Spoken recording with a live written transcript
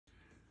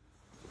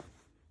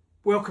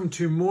Welcome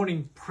to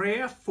morning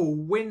prayer for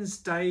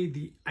Wednesday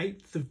the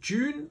 8th of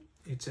June.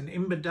 It's an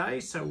Ember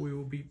Day, so we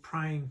will be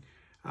praying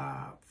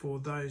for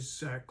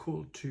those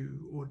called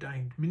to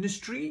ordained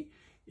ministry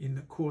in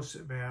the course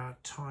of our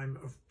time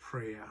of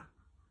prayer.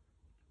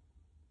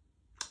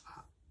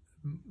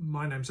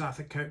 My name's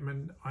Arthur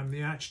Copeman. I'm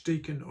the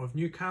Archdeacon of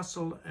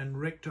Newcastle and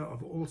Rector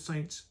of All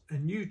Saints, a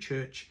new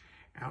church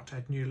out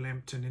at New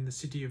Lambton in the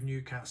city of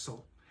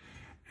Newcastle.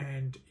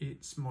 And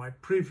it's my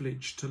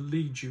privilege to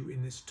lead you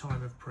in this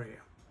time of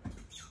prayer.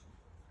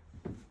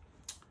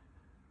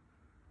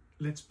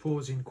 Let's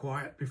pause in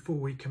quiet before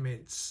we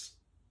commence.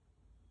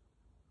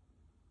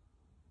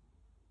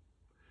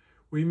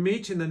 We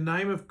meet in the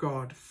name of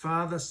God,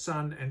 Father,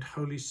 Son, and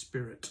Holy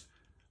Spirit.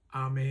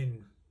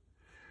 Amen.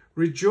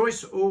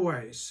 Rejoice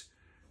always.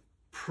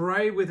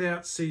 Pray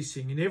without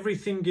ceasing. In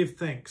everything give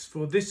thanks,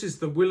 for this is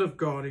the will of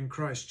God in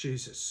Christ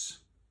Jesus.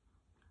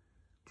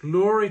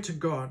 Glory to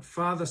God,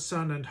 Father,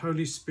 Son, and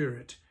Holy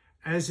Spirit,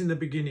 as in the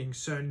beginning,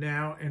 so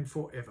now and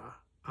forever.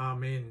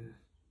 Amen.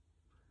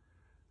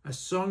 A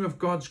song of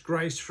God's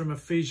grace from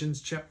Ephesians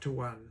chapter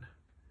 1.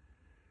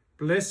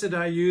 Blessed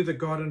are you, the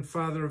God and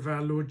Father of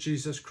our Lord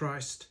Jesus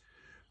Christ,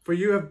 for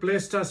you have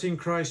blessed us in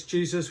Christ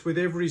Jesus with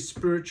every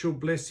spiritual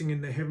blessing in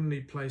the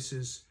heavenly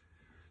places.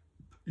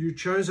 You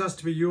chose us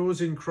to be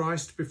yours in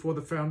Christ before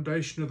the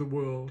foundation of the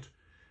world,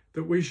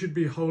 that we should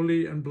be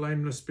holy and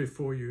blameless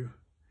before you.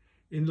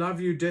 In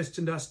love you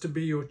destined us to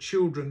be your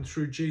children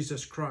through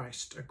Jesus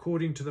Christ,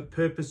 according to the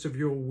purpose of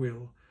your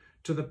will,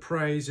 to the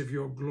praise of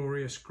your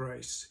glorious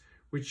grace,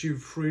 which you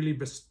freely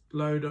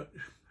bestowed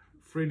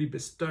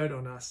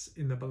on us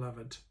in the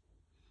Beloved.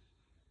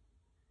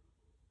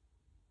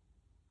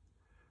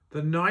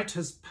 The night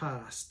has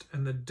passed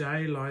and the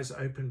day lies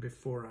open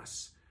before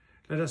us.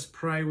 Let us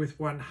pray with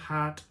one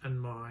heart and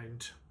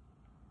mind.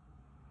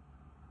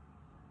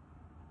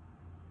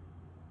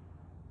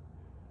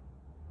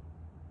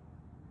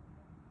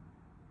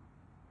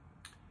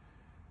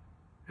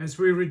 As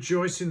we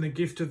rejoice in the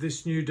gift of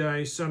this new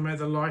day, so may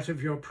the light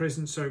of your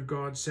presence, O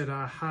God, set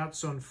our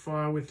hearts on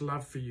fire with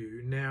love for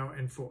you, now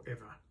and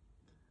forever.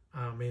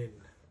 Amen.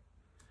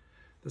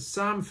 The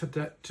psalm for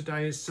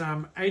today is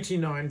Psalm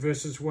 89,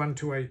 verses 1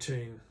 to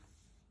 18.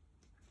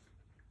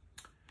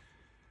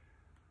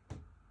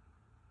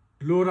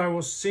 Lord, I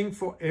will sing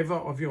forever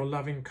of your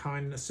loving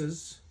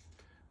kindnesses.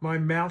 My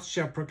mouth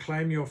shall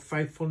proclaim your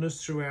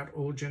faithfulness throughout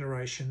all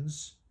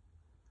generations.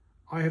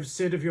 I have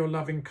said of your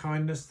loving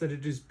kindness that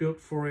it is built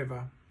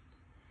forever.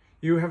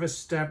 You have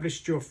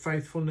established your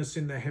faithfulness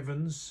in the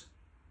heavens.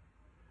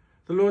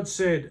 The Lord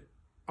said,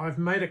 I've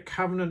made a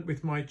covenant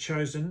with my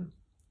chosen.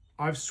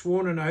 I've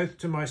sworn an oath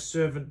to my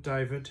servant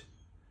David.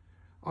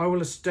 I will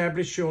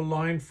establish your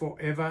line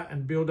forever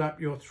and build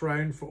up your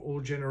throne for all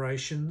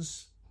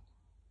generations.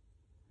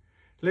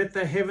 Let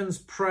the heavens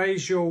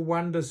praise your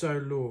wonders, O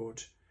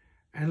Lord,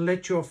 and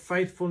let your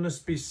faithfulness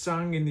be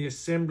sung in the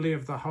assembly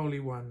of the holy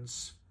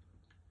ones.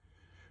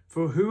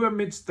 For who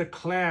amidst the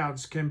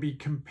clouds can be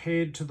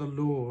compared to the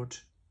Lord?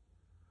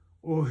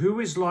 Or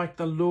who is like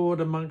the Lord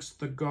amongst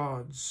the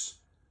gods?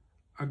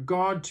 A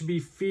God to be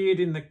feared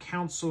in the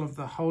council of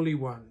the holy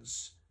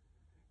ones,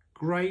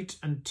 great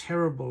and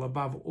terrible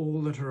above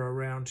all that are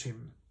around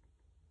him.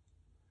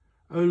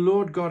 O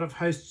Lord God of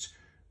hosts,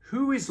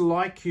 who is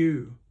like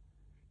you?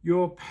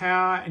 Your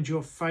power and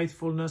your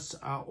faithfulness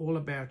are all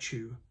about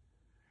you.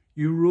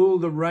 You rule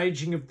the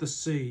raging of the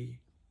sea.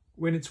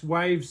 When its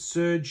waves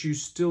surge, you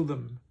still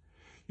them.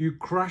 You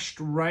crushed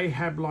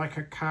Rahab like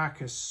a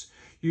carcass.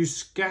 You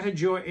scattered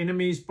your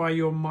enemies by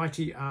your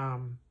mighty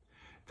arm.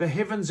 The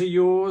heavens are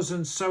yours,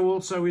 and so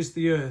also is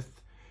the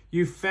earth.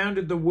 You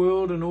founded the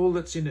world and all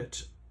that's in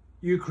it.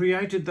 You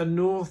created the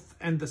north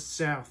and the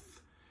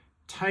south.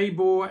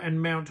 Tabor and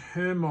Mount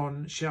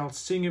Hermon shall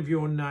sing of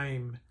your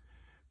name.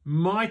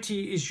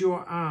 Mighty is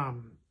your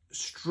arm,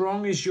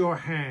 strong is your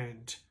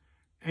hand,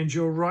 and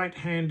your right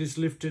hand is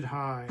lifted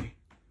high.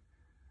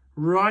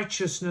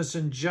 Righteousness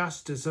and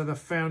justice are the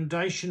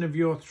foundation of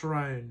your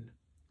throne.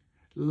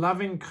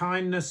 Loving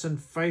kindness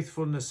and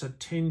faithfulness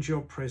attend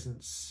your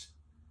presence.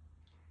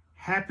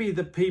 Happy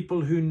the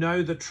people who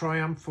know the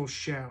triumphal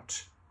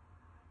shout,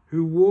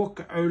 who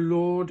walk, O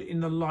Lord,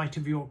 in the light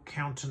of your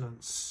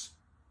countenance.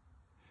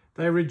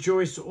 They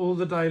rejoice all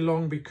the day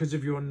long because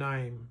of your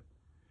name.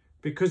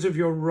 Because of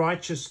your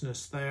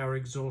righteousness they are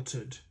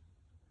exalted.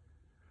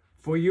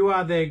 For you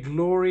are their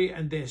glory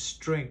and their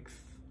strength,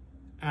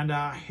 and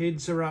our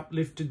heads are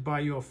uplifted by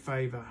your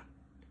favour.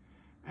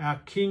 Our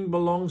King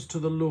belongs to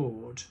the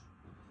Lord,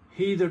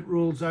 he that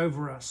rules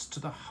over us, to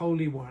the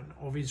Holy One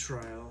of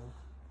Israel.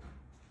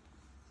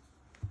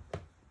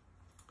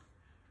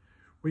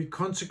 We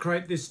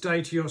consecrate this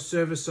day to your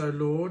service, O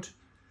Lord.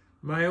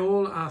 May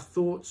all our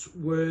thoughts,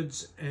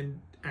 words and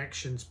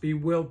actions be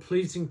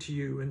well-pleasing to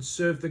you and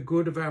serve the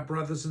good of our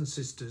brothers and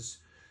sisters,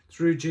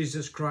 through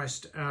Jesus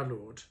Christ our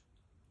Lord.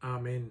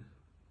 Amen.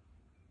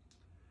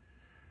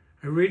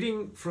 A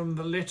reading from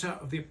the letter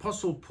of the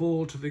Apostle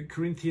Paul to the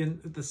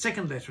Corinthians, the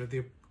second letter of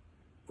the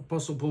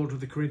Apostle Paul to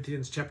the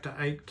Corinthians, chapter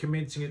 8,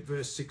 commencing at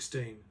verse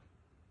 16.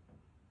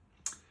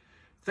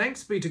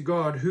 Thanks be to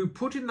God, who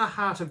put in the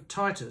heart of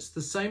Titus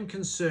the same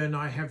concern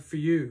I have for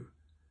you.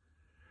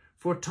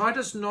 For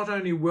Titus not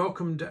only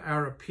welcomed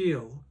our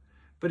appeal,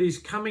 but is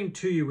coming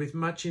to you with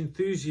much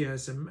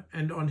enthusiasm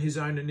and on his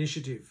own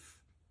initiative.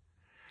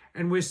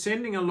 And we're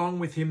sending along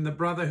with him the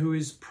brother who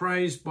is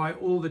praised by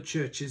all the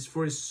churches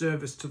for his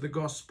service to the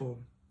gospel.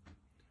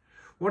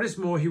 What is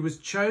more, he was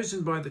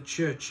chosen by the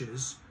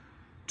churches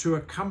to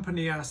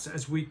accompany us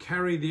as we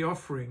carry the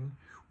offering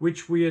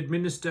which we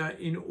administer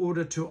in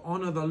order to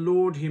honour the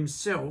Lord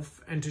himself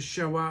and to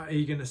show our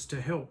eagerness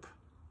to help.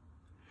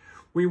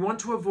 We want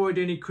to avoid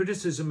any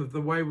criticism of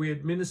the way we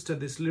administer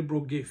this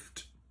liberal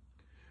gift,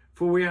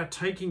 for we are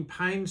taking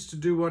pains to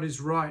do what is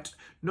right,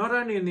 not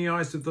only in the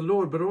eyes of the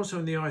Lord, but also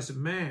in the eyes of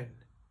man.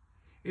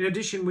 In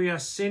addition, we are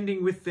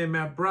sending with them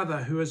our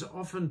brother who has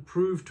often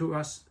proved to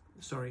us,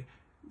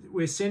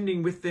 we're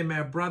sending with them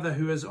our brother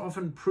who has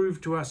often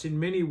proved to us in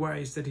many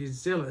ways that he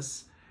is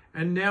zealous,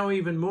 and now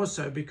even more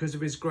so because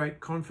of his great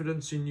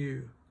confidence in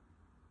you.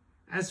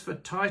 As for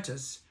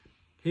Titus,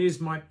 he is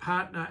my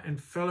partner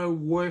and fellow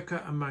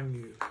worker among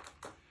you.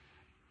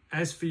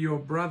 As for your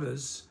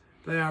brothers,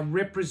 they are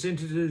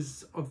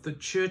representatives of the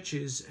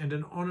churches and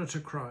an honour to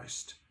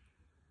Christ.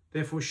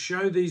 Therefore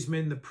show these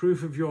men the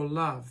proof of your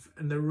love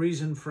and the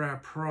reason for our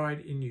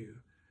pride in you,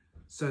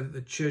 so that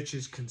the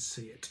churches can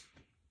see it.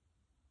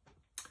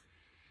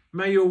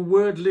 May your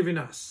word live in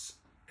us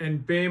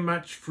and bear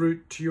much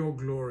fruit to your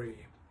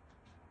glory.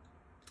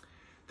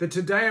 The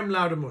Te Deum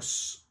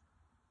Laudamus.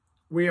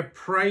 We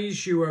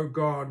praise you, O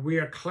God. We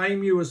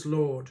acclaim you as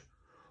Lord.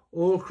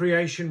 All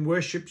creation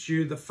worships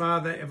you, the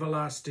Father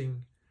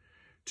everlasting.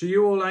 To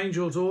you, all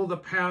angels, all the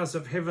powers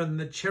of heaven,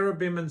 the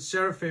cherubim and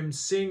seraphim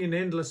sing in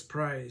endless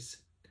praise.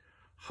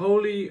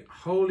 Holy,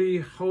 holy,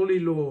 holy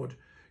Lord,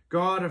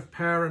 God of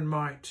power and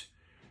might.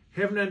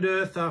 Heaven and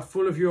earth are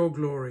full of your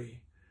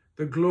glory.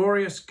 The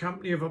glorious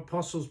company of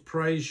apostles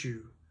praise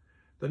you.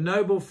 The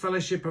noble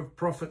fellowship of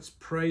prophets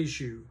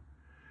praise you.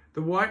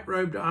 The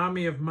white-robed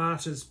army of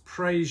martyrs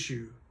praise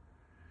you.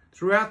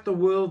 Throughout the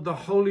world, the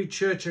Holy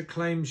Church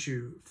acclaims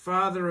you,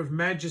 Father of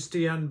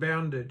majesty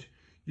unbounded,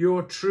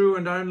 your true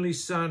and only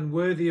Son,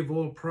 worthy of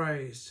all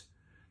praise,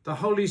 the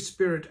Holy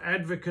Spirit,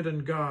 advocate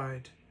and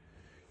guide.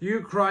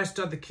 You, Christ,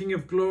 are the King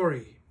of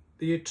glory,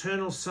 the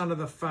eternal Son of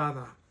the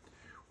Father.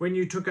 When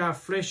you took our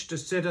flesh to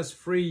set us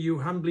free, you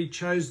humbly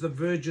chose the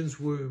Virgin's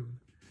womb.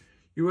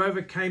 You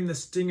overcame the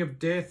sting of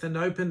death and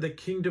opened the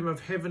kingdom of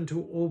heaven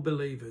to all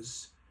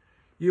believers.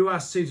 You are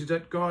seated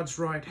at God's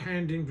right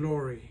hand in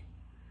glory.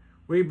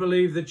 We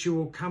believe that you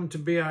will come to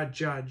be our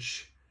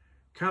judge.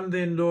 Come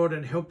then, Lord,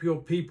 and help your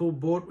people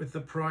bought with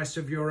the price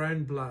of your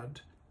own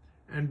blood,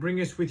 and bring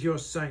us with your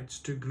saints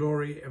to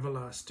glory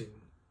everlasting.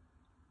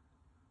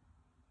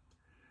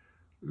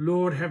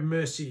 Lord, have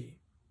mercy.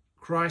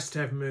 Christ,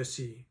 have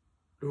mercy.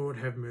 Lord,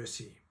 have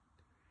mercy.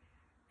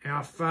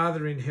 Our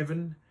Father in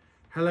heaven,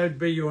 hallowed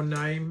be your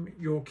name.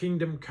 Your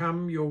kingdom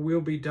come, your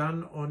will be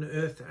done on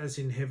earth as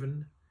in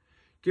heaven.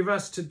 Give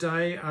us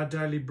today our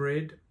daily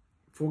bread.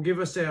 Forgive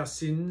us our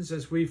sins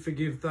as we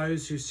forgive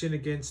those who sin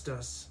against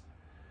us.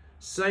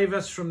 Save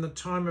us from the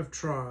time of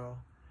trial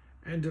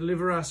and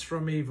deliver us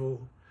from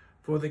evil.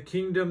 For the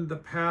kingdom, the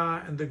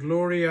power and the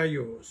glory are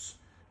yours,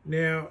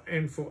 now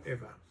and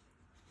forever.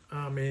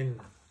 Amen.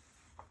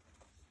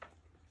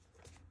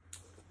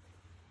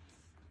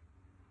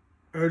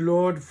 O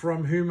Lord,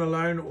 from whom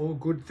alone all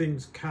good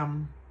things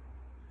come,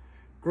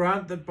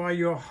 grant that by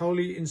your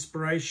holy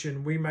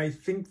inspiration we may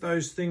think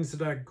those things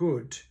that are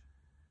good,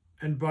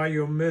 and by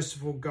your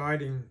merciful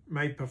guiding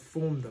may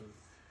perform them,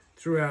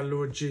 through our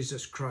Lord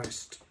Jesus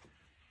Christ.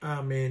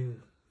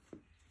 Amen.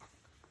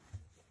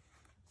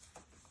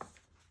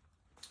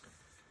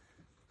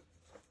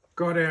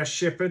 God, our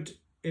shepherd,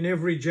 in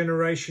every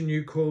generation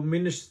you call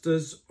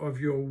ministers of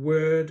your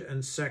word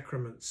and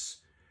sacraments.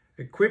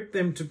 Equip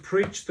them to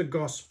preach the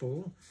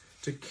gospel,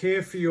 to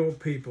care for your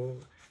people,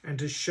 and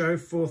to show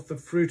forth the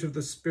fruit of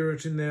the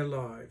Spirit in their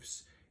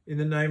lives. In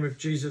the name of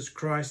Jesus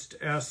Christ,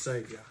 our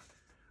Saviour.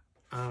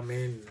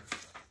 Amen.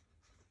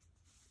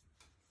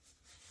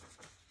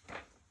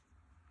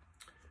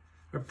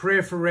 A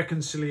prayer for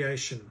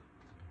reconciliation.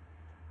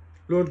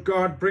 Lord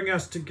God, bring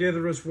us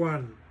together as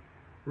one,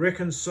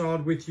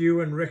 reconciled with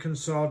you and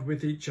reconciled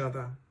with each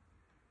other.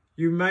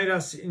 You made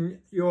us in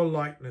your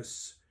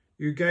likeness.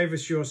 You gave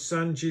us your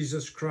Son,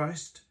 Jesus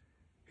Christ.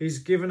 He's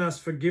given us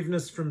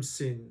forgiveness from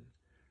sin.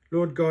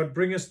 Lord God,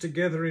 bring us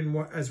together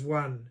as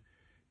one,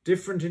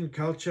 different in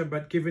culture,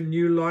 but given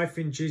new life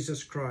in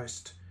Jesus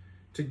Christ.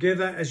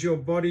 Together as your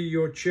body,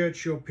 your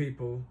church, your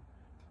people.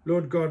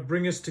 Lord God,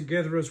 bring us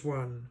together as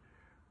one,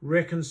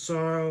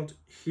 reconciled,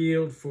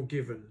 healed,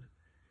 forgiven,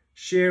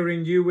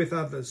 sharing you with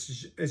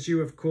others as you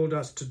have called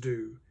us to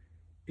do.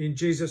 In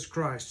Jesus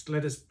Christ,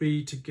 let us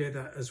be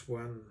together as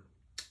one.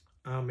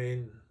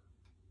 Amen.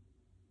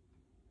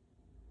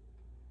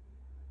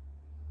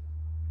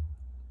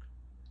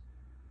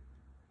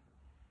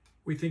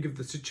 We think of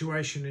the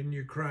situation in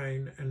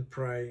Ukraine and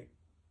pray,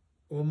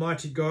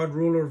 Almighty God,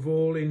 ruler of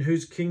all, in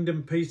whose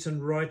kingdom peace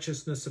and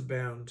righteousness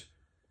abound,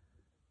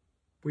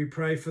 We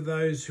pray for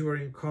those who are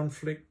in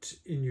conflict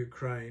in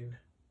Ukraine.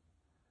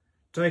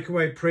 Take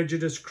away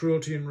prejudice,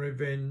 cruelty and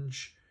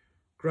revenge.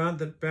 Grant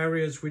that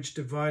barriers which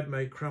divide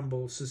may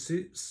crumble,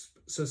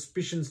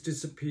 suspicions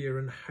disappear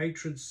and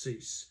hatred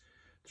cease,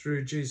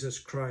 through Jesus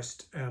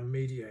Christ, our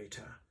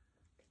mediator.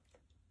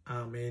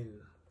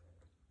 Amen.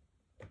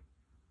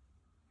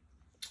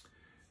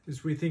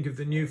 As we think of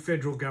the new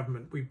federal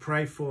government, we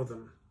pray for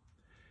them.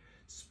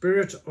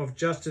 Spirit of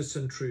justice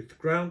and truth,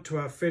 grant to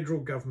our federal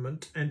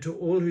government and to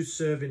all who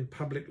serve in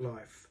public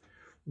life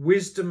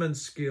wisdom and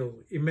skill,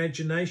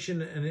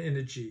 imagination and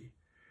energy.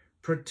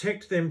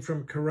 Protect them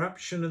from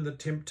corruption and the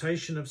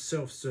temptation of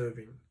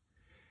self-serving.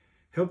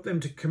 Help them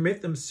to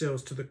commit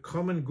themselves to the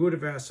common good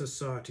of our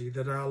society,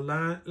 that our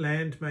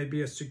land may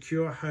be a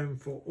secure home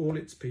for all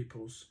its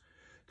peoples,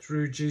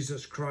 through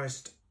Jesus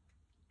Christ,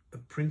 the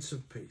Prince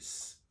of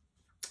Peace.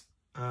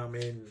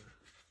 Amen.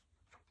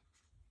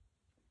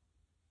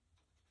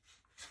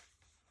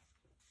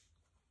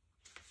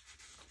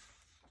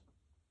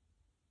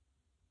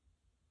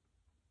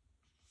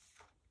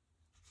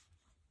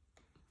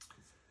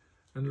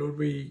 And Lord,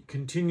 we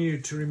continue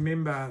to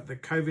remember the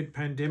COVID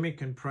pandemic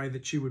and pray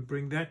that you would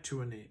bring that to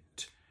an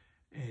end,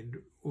 and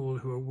all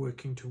who are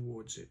working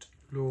towards it.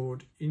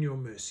 Lord, in your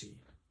mercy,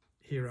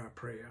 hear our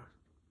prayer.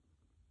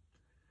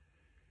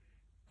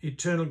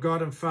 Eternal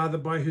God and Father,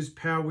 by whose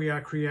power we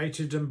are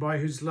created and by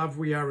whose love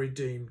we are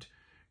redeemed,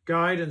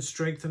 guide and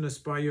strengthen us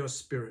by your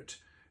Spirit,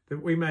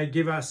 that we may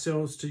give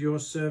ourselves to your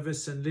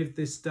service and live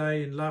this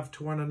day in love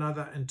to one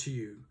another and to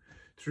you,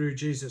 through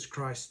Jesus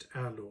Christ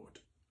our Lord.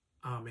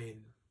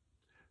 Amen.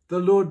 The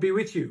Lord be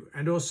with you,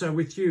 and also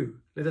with you.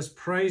 Let us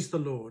praise the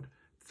Lord.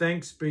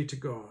 Thanks be to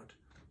God.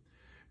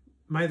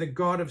 May the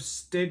God of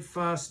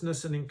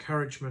steadfastness and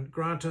encouragement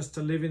grant us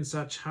to live in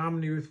such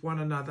harmony with one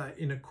another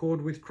in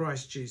accord with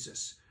Christ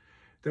Jesus,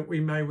 that we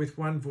may with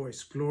one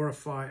voice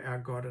glorify our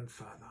God and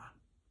Father.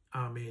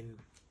 Amen.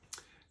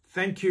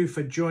 Thank you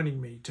for joining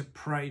me to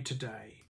pray today.